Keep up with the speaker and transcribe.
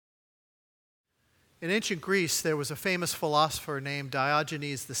In ancient Greece, there was a famous philosopher named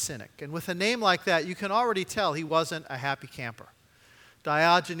Diogenes the Cynic. And with a name like that, you can already tell he wasn't a happy camper.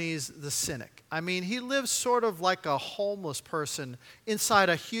 Diogenes the Cynic. I mean, he lived sort of like a homeless person inside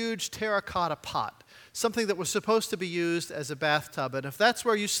a huge terracotta pot, something that was supposed to be used as a bathtub. And if that's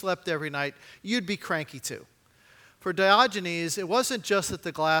where you slept every night, you'd be cranky too. For Diogenes, it wasn't just that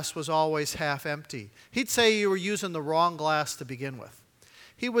the glass was always half empty. He'd say you were using the wrong glass to begin with.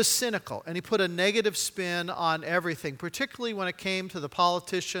 He was cynical, and he put a negative spin on everything, particularly when it came to the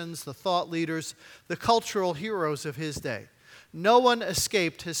politicians, the thought leaders, the cultural heroes of his day. No one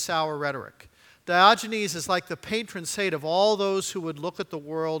escaped his sour rhetoric. Diogenes is like the patron saint of all those who would look at the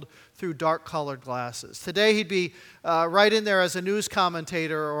world through dark-colored glasses. Today he'd be right in there as a news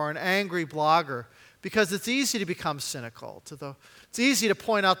commentator or an angry blogger, because it's easy to become cynical. It's easy to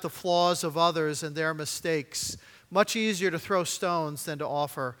point out the flaws of others and their mistakes. Much easier to throw stones than to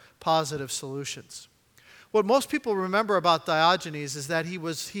offer positive solutions. What most people remember about Diogenes is that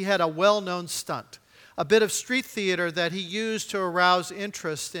he had a well-known stunt, a bit of street theater that he used to arouse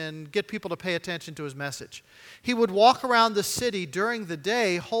interest and get people to pay attention to his message. He would walk around the city during the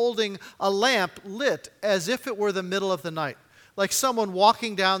day holding a lamp lit as if it were the middle of the night, like someone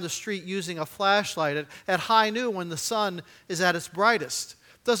walking down the street using a flashlight at high noon when the sun is at its brightest.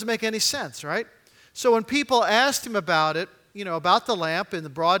 Doesn't make any sense, right? So when people asked him about it, about the lamp in the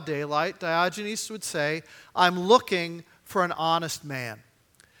broad daylight, Diogenes would say, "I'm looking for an honest man."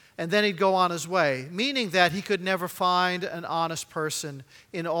 And then he'd go on his way, meaning that he could never find an honest person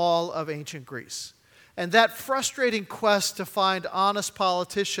in all of ancient Greece. And that frustrating quest to find honest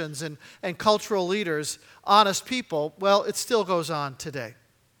politicians and cultural leaders, honest people, well, it still goes on today.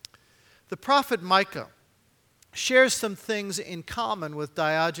 The prophet Micah shares some things in common with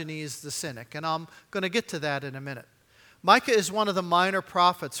Diogenes the Cynic, and I'm going to get to that in a minute. Micah is one of the minor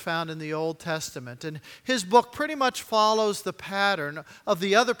prophets found in the Old Testament, and his book pretty much follows the pattern of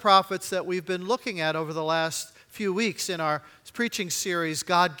the other prophets that we've been looking at over the last few weeks in our preaching series,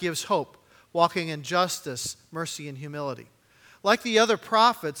 God Gives Hope, Walking in Justice, Mercy, and Humility. Like the other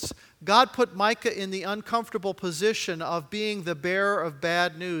prophets, God put Micah in the uncomfortable position of being the bearer of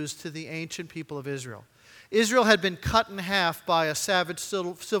bad news to the ancient people of Israel. Israel had been cut in half by a savage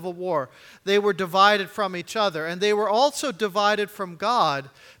civil war. They were divided from each other, and they were also divided from God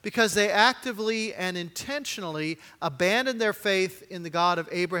because they actively and intentionally abandoned their faith in the God of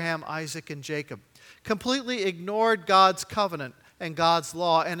Abraham, Isaac, and Jacob, completely ignored God's covenant and God's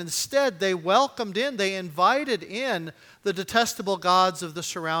law, and instead they invited in the detestable gods of the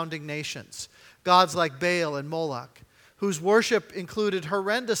surrounding nations, gods like Baal and Moloch, whose worship included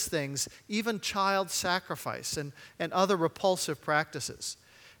horrendous things, even child sacrifice and other repulsive practices.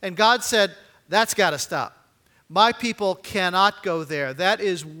 And God said, that's got to stop. My people cannot go there. That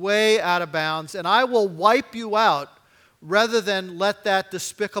is way out of bounds, and I will wipe you out rather than let that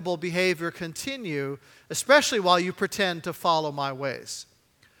despicable behavior continue, especially while you pretend to follow my ways.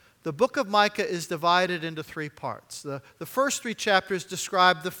 The book of Micah is divided into 3 parts. The first 3 chapters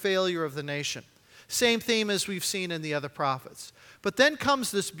describe the failure of the nation. Same theme as we've seen in the other prophets. But then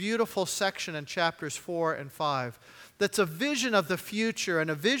comes this beautiful section in chapters 4 and 5 that's a vision of the future and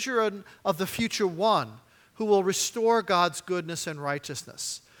a vision of the future one who will restore God's goodness and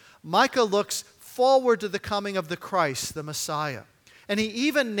righteousness. Micah looks forward to the coming of the Christ, the Messiah. And he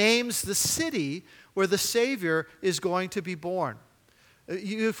even names the city where the Savior is going to be born.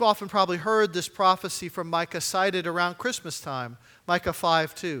 You've often probably heard this prophecy from Micah cited around Christmas time, Micah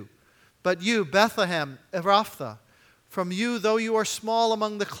 5:2. But you, Bethlehem, Ephrathah, from you, though you are small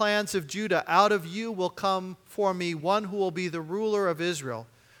among the clans of Judah, out of you will come for me one who will be the ruler of Israel,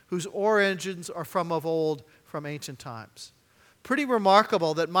 whose origins are from of old, from ancient times. Pretty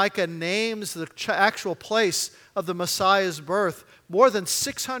remarkable that Micah names the actual place of the Messiah's birth more than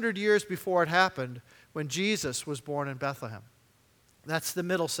 600 years before it happened, when Jesus was born in Bethlehem. That's the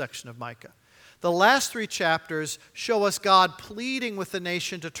middle section of Micah. The last 3 chapters show us God pleading with the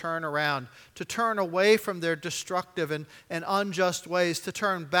nation to turn around, to turn away from their destructive and unjust ways, to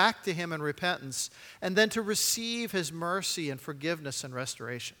turn back to Him in repentance, and then to receive His mercy and forgiveness and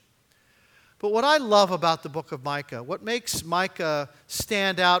restoration. But what I love about the book of Micah, what makes Micah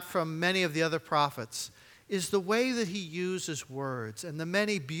stand out from many of the other prophets, is the way that he uses words and the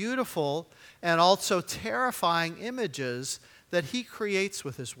many beautiful and also terrifying images that he creates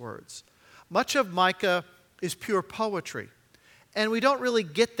with his words. Much of Micah is pure poetry, And we don't really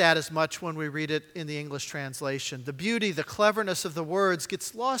get that as much when we read it in the English translation. The beauty, the cleverness of the words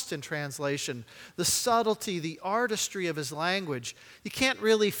gets lost in translation. The subtlety, the artistry of his language, you can't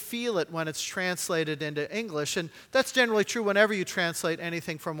really feel it when it's translated into English. And that's generally true whenever you translate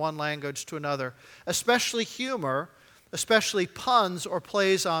anything from one language to another, especially humor, especially puns or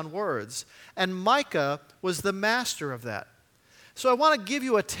plays on words. And Micah was the master of that. So I want to give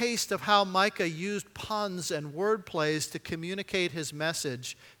you a taste of how Micah used puns and word plays to communicate his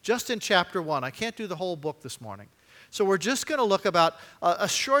message just in chapter 1. I can't do the whole book this morning. So we're just going to look about a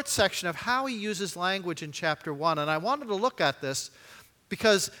short section of how he uses language in chapter 1. And I wanted to look at this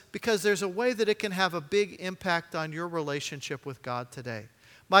because there's a way that it can have a big impact on your relationship with God today.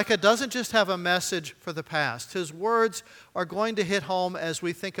 Micah doesn't just have a message for the past. His words are going to hit home as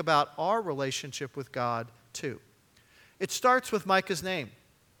we think about our relationship with God too. It starts with Micah's name.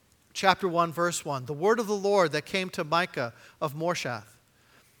 Chapter 1, verse 1, the word of the Lord that came to Micah of Morsheth.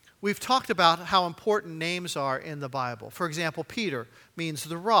 We've talked about how important names are in the Bible. For example, Peter means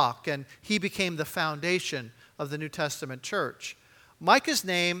the rock, and he became the foundation of the New Testament church. Micah's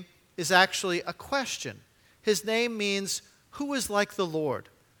name is actually a question. His name means, who is like the Lord?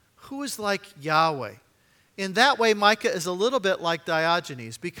 Who is like Yahweh? In that way, Micah is a little bit like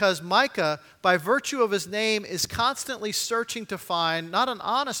Diogenes, because Micah, by virtue of his name, is constantly searching to find not an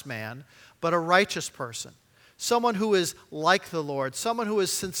honest man, but a righteous person. Someone who is like the Lord, someone who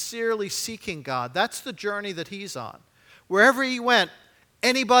is sincerely seeking God. That's the journey that he's on. Wherever he went,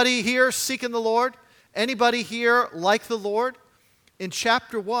 anybody here seeking the Lord? Anybody here like the Lord? In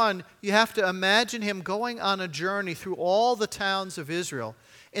chapter 1, you have to imagine him going on a journey through all the towns of Israel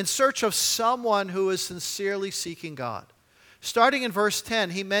in search of someone who is sincerely seeking God. Starting in verse 10,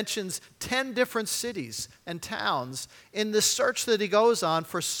 he mentions 10 different cities and towns in the search that he goes on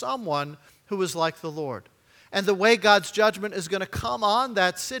for someone who is like the Lord. And the way God's judgment is going to come on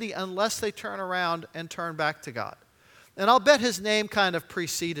that city unless they turn around and turn back to God. And I'll bet his name kind of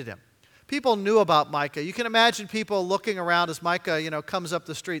preceded him. People knew about Micah. You can imagine people looking around as Micah, comes up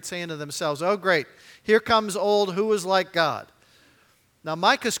the street saying to themselves, oh great, here comes old who is like God. Now,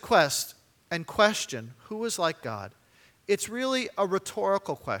 Micah's quest and question, who is like God, it's really a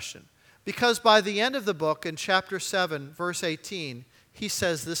rhetorical question. Because by the end of the book, in chapter 7, verse 18, he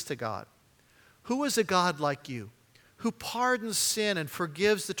says this to God. Who is a God like you, who pardons sin and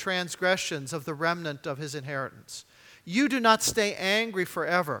forgives the transgressions of the remnant of his inheritance? You do not stay angry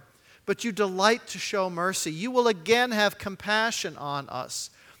forever, but you delight to show mercy. You will again have compassion on us.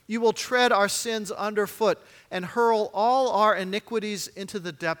 You will tread our sins underfoot and hurl all our iniquities into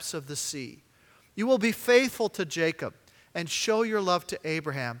the depths of the sea. You will be faithful to Jacob and show your love to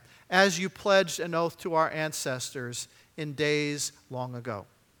Abraham as you pledged an oath to our ancestors in days long ago.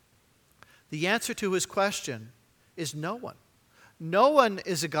 The answer to his question is no one. No one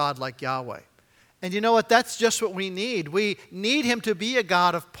is a God like Yahweh. And you know what? That's just what we need. We need him to be a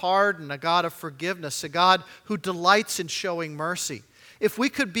God of pardon, a God of forgiveness, a God who delights in showing mercy. If we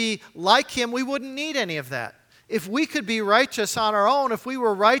could be like him, we wouldn't need any of that. If we could be righteous on our own, if we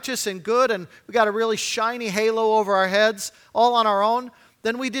were righteous and good and we got a really shiny halo over our heads all on our own,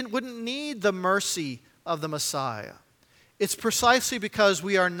 then we wouldn't need the mercy of the Messiah. It's precisely because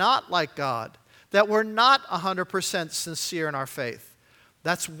we are not like God that we're not 100% sincere in our faith.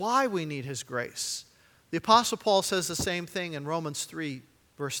 That's why we need his grace. The Apostle Paul says the same thing in Romans 3,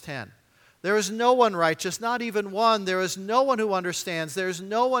 verse 10. There is no one righteous, not even one. There is no one who understands. There is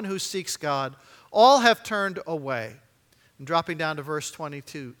no one who seeks God. All have turned away. And dropping down to verse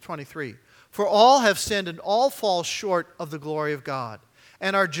 23. For all have sinned and all fall short of the glory of God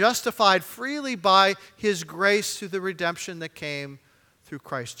and are justified freely by his grace through the redemption that came through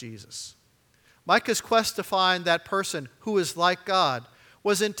Christ Jesus. Micah's quest to find that person who is like God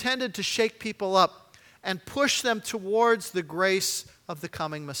was intended to shake people up and push them towards the grace of the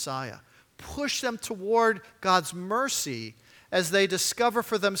coming Messiah. Push them toward God's mercy as they discover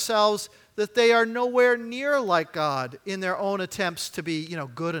for themselves that they are nowhere near like God in their own attempts to be,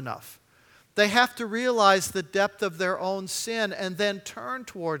 good enough. They have to realize the depth of their own sin and then turn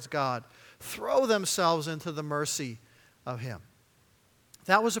towards God, throw themselves into the mercy of him.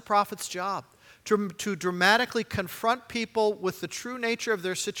 That was a prophet's job, to dramatically confront people with the true nature of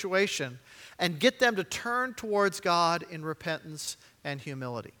their situation and get them to turn towards God in repentance and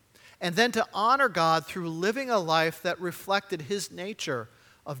humility. And then to honor God through living a life that reflected his nature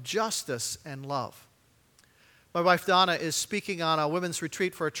of justice and love. My wife Donna is speaking on a women's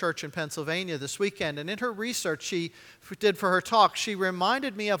retreat for a church in Pennsylvania this weekend, and in her research she did for her talk, she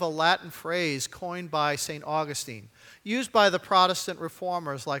reminded me of a Latin phrase coined by St. Augustine, used by the Protestant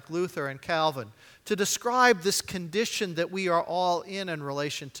reformers like Luther and Calvin, to describe this condition that we are all in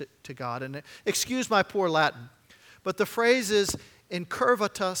relation to God. And excuse my poor Latin, but the phrase is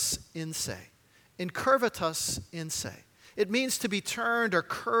incurvatus in se. Incurvatus in se. It means to be turned or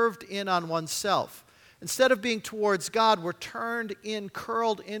curved in on oneself. Instead of being towards God, we're turned in,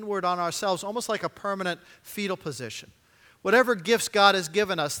 curled inward on ourselves, almost like a permanent fetal position. Whatever gifts God has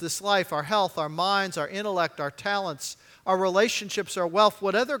given us, this life, our health, our minds, our intellect, our talents, our relationships, our wealth,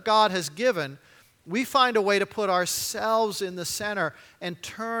 whatever God has given, we find a way to put ourselves in the center and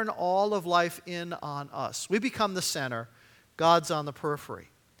turn all of life in on us. We become the center. God's on the periphery.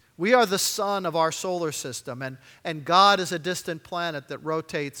 We are the sun of our solar system, and God is a distant planet that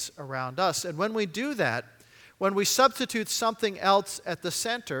rotates around us. And when we do that, when we substitute something else at the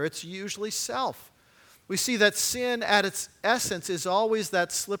center, it's usually self. We see that sin at its essence is always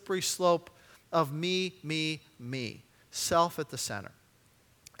that slippery slope of me, me, me, self at the center.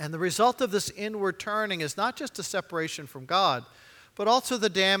 And the result of this inward turning is not just a separation from God, but also the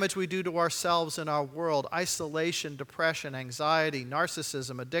damage we do to ourselves and our world: isolation, depression, anxiety,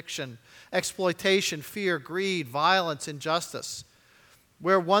 narcissism, addiction, exploitation, fear, greed, violence, injustice.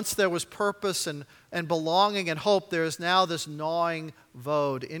 Where once there was purpose and belonging and hope, there is now this gnawing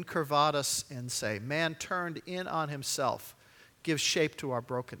vode, incurvatus in se. Man turned in on himself gives shape to our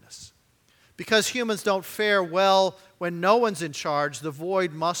brokenness. Because humans don't fare well when no one's in charge, the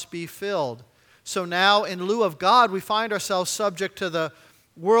void must be filled. So now, in lieu of God, we find ourselves subject to the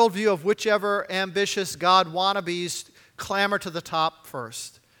worldview of whichever ambitious God wannabes clamber to the top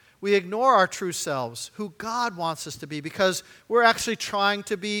first. We ignore our true selves, who God wants us to be, because we're actually trying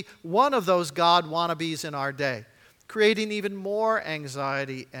to be one of those God wannabes in our day, creating even more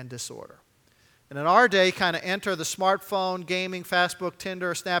anxiety and disorder. And in our day, kind of enter the smartphone, gaming, Facebook,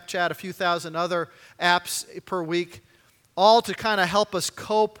 Tinder, Snapchat, a few thousand other apps per week, all to kind of help us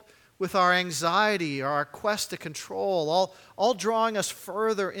cope with our anxiety or our quest to control, all drawing us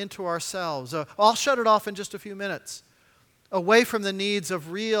further into ourselves. I'll shut it off in just a few minutes, away from the needs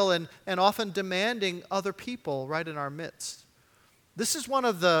of real and often demanding other people right in our midst. This is one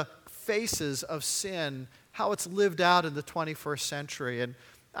of the faces of sin, how it's lived out in the 21st century. And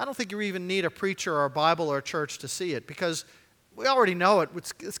I don't think you even need a preacher or a Bible or a church to see it, because we already know it.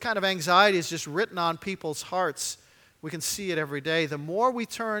 This kind of anxiety is just written on people's hearts. We can see it every day. The more we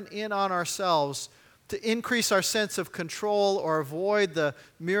turn in on ourselves to increase our sense of control or avoid the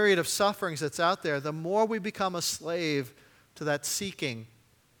myriad of sufferings that's out there, the more we become a slave to that seeking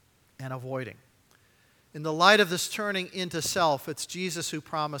and avoiding. In the light of this turning into self, it's Jesus who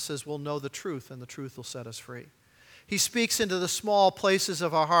promises we'll know the truth, and the truth will set us free. He speaks into the small places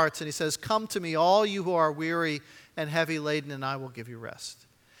of our hearts, and he says, "Come to me, all you who are weary and heavy laden, and I will give you rest."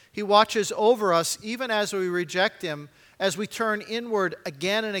 He watches over us even as we reject him, as we turn inward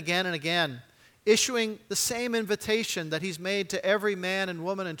again and again and again, issuing the same invitation that he's made to every man and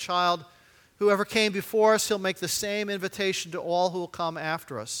woman and child whoever came before us. He'll make the same invitation to all who will come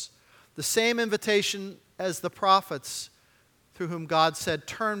after us. The same invitation as the prophets, through whom God said,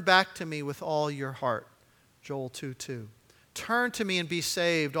 "Turn back to me with all your heart." Joel 2:2. "Turn to me and be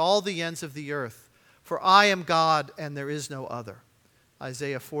saved, all the ends of the earth, for I am God and there is no other."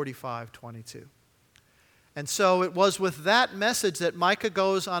 Isaiah 45:22. And so it was with that message that Micah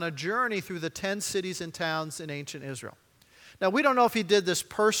goes on a journey through the 10 cities and towns in ancient Israel. Now, we don't know if he did this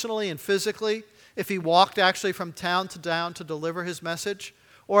personally and physically, if he walked actually from town to town to deliver his message,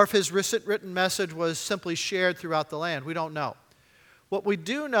 or if his written message was simply shared throughout the land. We don't know. What we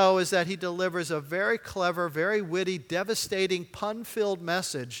do know is that he delivers a very clever, very witty, devastating, pun-filled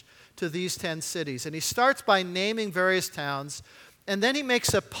message to these 10 cities. And he starts by naming various towns, and then he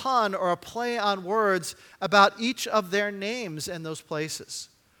makes a pun or a play on words about each of their names in those places.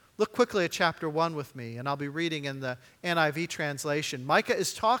 Look quickly at chapter 1 with me, and I'll be reading in the NIV translation. Micah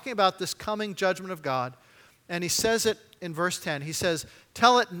is talking about this coming judgment of God, and he says it in verse 10. He says,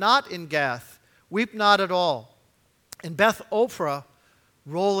 "Tell it not in Gath, weep not at all. In Beth Ophrah,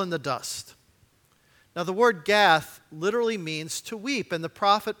 roll in the dust." Now, the word Gath literally means to weep, and the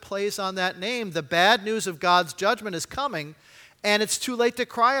prophet plays on that name. The bad news of God's judgment is coming, and it's too late to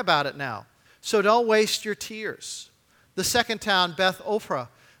cry about it now. So don't waste your tears. The second town, Beth Ophrah,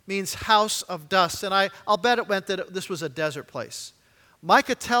 means house of dust, and I'll bet it meant that this was a desert place.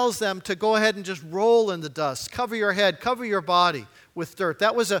 Micah tells them to go ahead and just roll in the dust. Cover your head, cover your body. with dirt.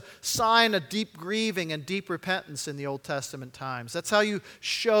 That was a sign of deep grieving and deep repentance in the Old Testament times. That's how you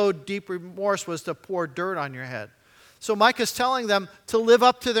showed deep remorse, was to pour dirt on your head. So Micah's telling them to live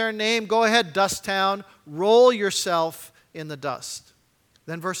up to their name. Go ahead, dust town. Roll yourself in the dust.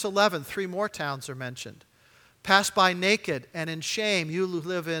 Then verse 11, 3 more towns are mentioned. Pass by naked and in shame, you who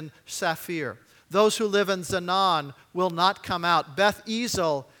live in Saphir. Those who live in Zanan will not come out. Beth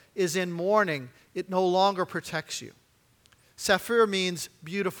Ezel is in mourning. It no longer protects you. Saphir means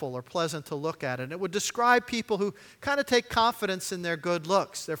beautiful or pleasant to look at, and it would describe people who kind of take confidence in their good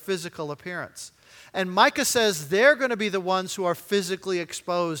looks, their physical appearance. And Micah says they're going to be the ones who are physically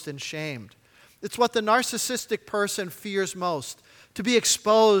exposed and shamed. It's what the narcissistic person fears most, to be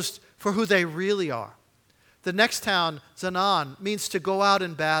exposed for who they really are. The next town, Zanan, means to go out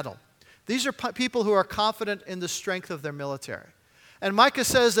in battle. These are people who are confident in the strength of their military. And Micah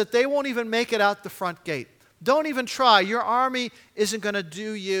says that they won't even make it out the front gate. Don't even try. Your army isn't going to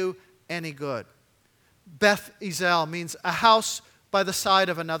do you any good. Beth Ezel means a house by the side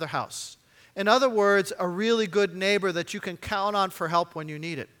of another house. In other words, a really good neighbor that you can count on for help when you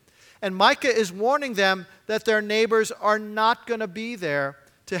need it. And Micah is warning them that their neighbors are not going to be there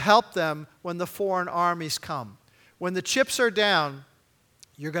to help them when the foreign armies come. When the chips are down,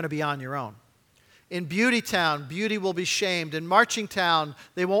 you're going to be on your own. In Beauty Town, beauty will be shamed. In Marching Town,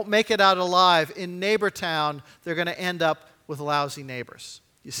 they won't make it out alive. In Neighbor Town, they're going to end up with lousy neighbors.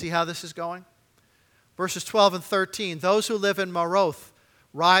 You see how this is going? Verses 12 and 13, those who live in Maroth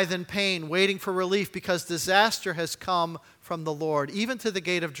writhe in pain, waiting for relief because disaster has come from the Lord, even to the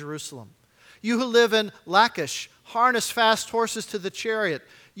gate of Jerusalem. You who live in Lachish, harness fast horses to the chariot.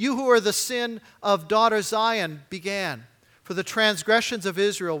 You who are the sin of daughter Zion began, for the transgressions of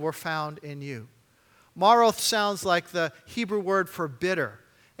Israel were found in you. Maroth sounds like the Hebrew word for bitter.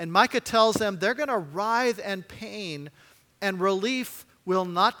 And Micah tells them they're going to writhe in pain and relief will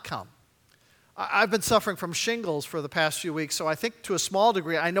not come. I've been suffering from shingles for the past few weeks, so I think to a small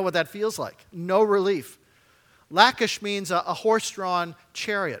degree I know what that feels like. No relief. Lachish means a horse-drawn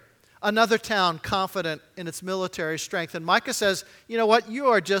chariot. Another town confident in its military strength. And Micah says, you know what? You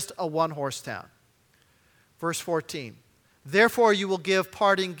are just a one-horse town. Verse 14. Therefore you will give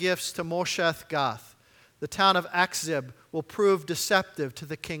parting gifts to Mosheth Gath. The town of Akzib will prove deceptive to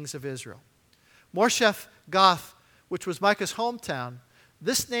the kings of Israel. Mosheth Gath, which was Micah's hometown,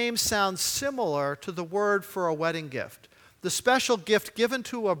 this name sounds similar to the word for a wedding gift. The special gift given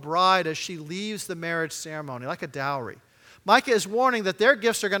to a bride as she leaves the marriage ceremony, like a dowry. Micah is warning that their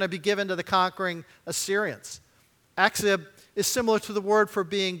gifts are going to be given to the conquering Assyrians. Akzib is similar to the word for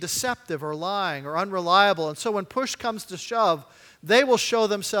being deceptive or lying or unreliable. And so when push comes to shove, they will show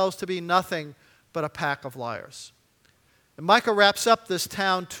themselves to be nothing but a pack of liars. And Micah wraps up this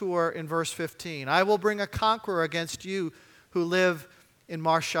town tour in verse 15. I will bring a conqueror against you who live in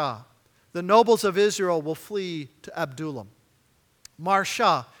Marshah. The nobles of Israel will flee to Adullam.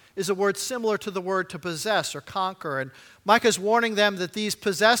 Marshah is a word similar to the word to possess or conquer. And Micah is warning them that these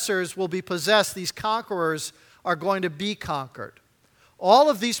possessors will be possessed. These conquerors are going to be conquered. All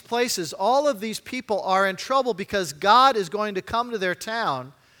of these places, all of these people are in trouble because God is going to come to their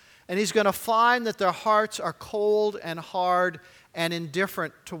town and he's going to find that their hearts are cold and hard and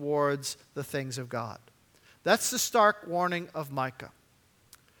indifferent towards the things of God. That's the stark warning of Micah.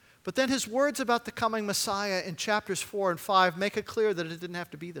 But then his words about the coming Messiah in chapters 4 and 5 make it clear that it didn't have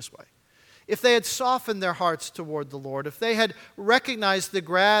to be this way. If they had softened their hearts toward the Lord, if they had recognized the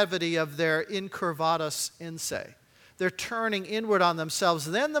gravity of their incurvatus inse, their turning inward on themselves,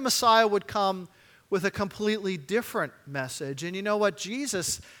 then the Messiah would come with a completely different message. And you know what?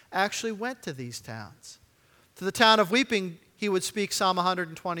 Jesus actually went to these towns. To the town of weeping, he would speak Psalm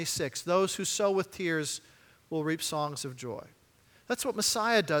 126. Those who sow with tears will reap songs of joy. That's what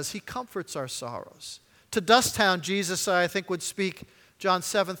Messiah does. He comforts our sorrows. To Dust Town, Jesus, I think, would speak John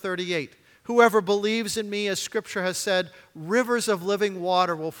 7:38. Whoever believes in me, as Scripture has said, rivers of living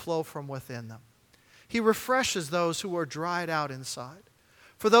water will flow from within them. He refreshes those who are dried out inside.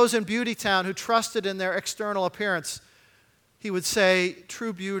 For those in Beauty Town who trusted in their external appearance, he would say,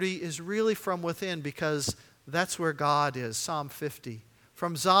 true beauty is really from within because that's where God is. Psalm 50.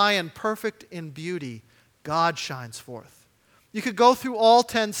 From Zion, perfect in beauty, God shines forth. You could go through all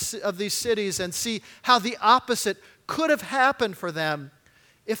 10 of these cities and see how the opposite could have happened for them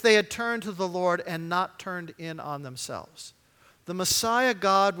if they had turned to the Lord and not turned in on themselves. The Messiah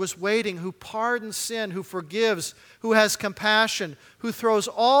God was waiting, who pardons sin, who forgives, who has compassion, who throws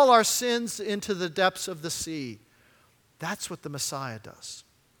all our sins into the depths of the sea. That's what the Messiah does.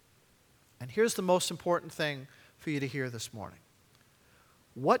 And here's the most important thing for you to hear this morning.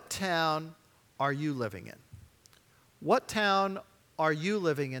 What town are you living in? What town are you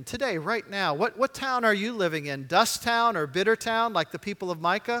living in today, right now? What town are you living in? Dust Town or Bitter Town, like the people of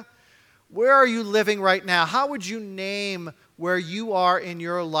Micah? Where are you living right now? How would you name where you are in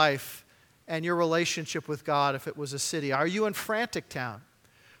your life and your relationship with God if it was a city? Are you in Frantic Town,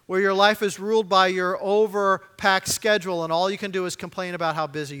 where your life is ruled by your overpacked schedule and all you can do is complain about how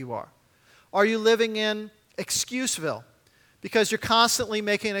busy you are? Are you living in Excuseville, because you're constantly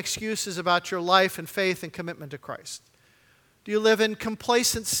making excuses about your life and faith and commitment to Christ? Do you live in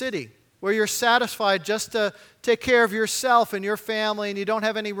Complacent City, where you're satisfied just to take care of yourself and your family and you don't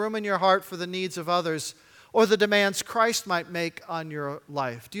have any room in your heart for the needs of others or the demands Christ might make on your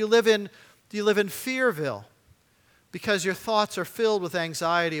life? Do you live in Fearville, because your thoughts are filled with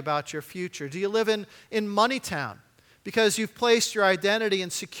anxiety about your future? Do you live in Moneytown, because you've placed your identity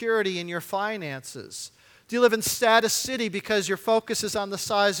and security in your finances? Do you live in Status City because your focus is on the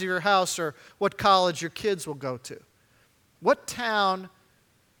size of your house or what college your kids will go to? What town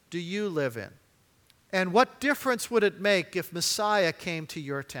do you live in? And what difference would it make if Messiah came to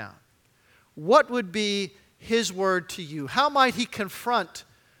your town? What would be his word to you? How might he confront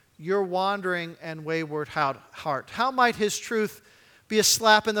your wandering and wayward heart? How might his truth be a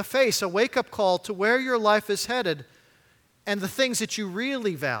slap in the face, a wake-up call to where your life is headed and the things that you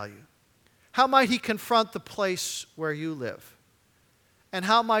really value? How might he confront the place where you live? And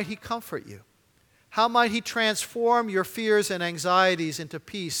how might he comfort you? How might he transform your fears and anxieties into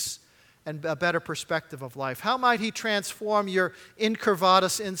peace and a better perspective of life? How might he transform your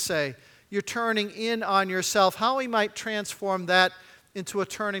incurvatus inse, your turning in on yourself? How he might transform that into a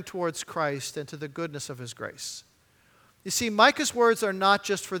turning towards Christ and to the goodness of his grace? You see, Micah's words are not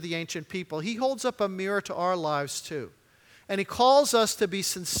just for the ancient people. He holds up a mirror to our lives too. And he calls us to be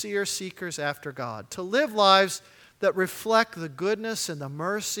sincere seekers after God, to live lives that reflect the goodness and the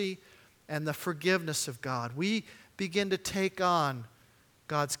mercy and the forgiveness of God. We begin to take on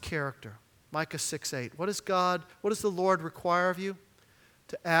God's character. Micah 6:8. What does the Lord require of you?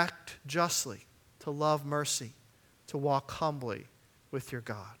 To act justly, to love mercy, to walk humbly with your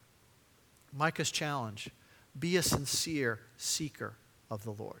God. Micah's challenge: be a sincere seeker of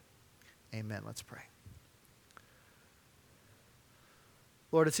the Lord. Amen. Let's pray.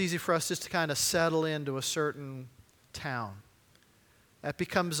 Lord, it's easy for us just to kind of settle into a certain town. That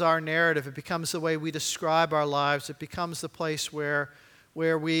becomes our narrative. It becomes the way we describe our lives. It becomes the place where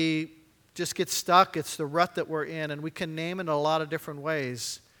we just get stuck. It's the rut that we're in, and we can name it in a lot of different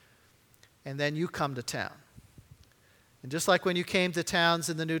ways. And then you come to town. And just like when you came to towns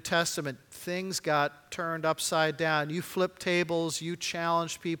in the New Testament, things got turned upside down. You flipped tables, you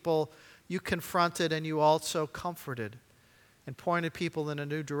challenged people, you confronted, and you also comforted and pointed people in a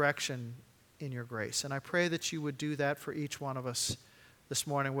new direction in your grace. And I pray that you would do that for each one of us this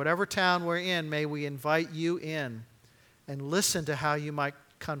morning. Whatever town we're in, may we invite you in and listen to how you might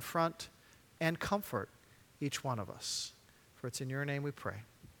confront and comfort each one of us. For it's in your name we pray.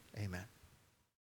 Amen.